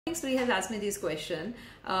Spree has asked me this question,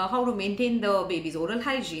 how to maintain the baby's oral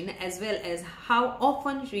hygiene, as well as how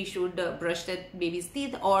often we should brush the baby's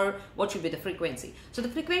teeth, or what should be the frequency. So the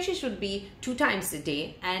frequency should be 2 times a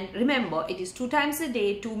day, and remember it is 2 times a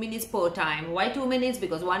day, 2 minutes per time. Why 2 minutes?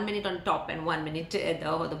 Because 1 minute on top and 1 minute at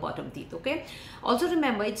the bottom teeth. Okay, also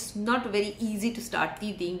remember it's not very easy to start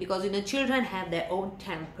teething because children have their own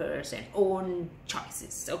tempers and own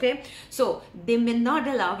choices. Okay, so they may not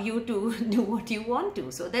allow you to do what you want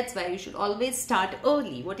to, so that's why you should always start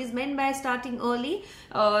early. What is meant by starting early?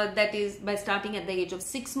 That is by starting at the age of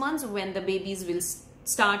 6 months, when the babies will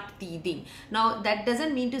start teething. Now that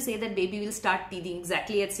doesn't mean to say that baby will start teething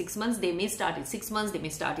exactly at 6 months. They may start at 6 months, they may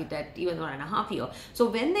start it at even 1.5 years. So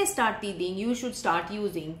when they start teething, you should start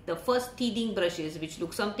using the first teething brushes, which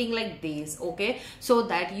look something like this, okay, so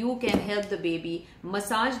that you can help the baby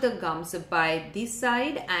massage the gums by this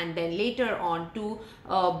side, and then later on to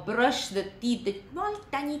brush the teeth, the small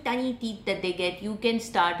tiny teeth that they get, you can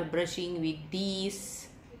start brushing with this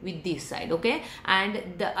side, okay, and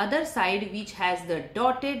the other side, which has the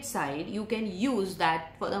dotted side, you can use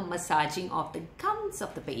that for the massaging of the gums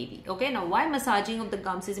of the baby. Okay, now why massaging of the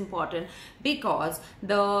gums is important? Because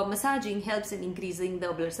the massaging helps in increasing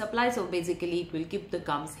the blood supply, so basically it will keep the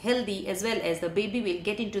gums healthy, as well as the baby will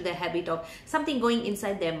get into the habit of something going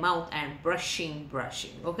inside their mouth and brushing.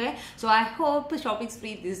 Okay, so I hope, Shopping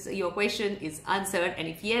Spree, your question is answered, and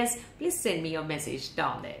if yes, please send me your message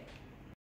down there.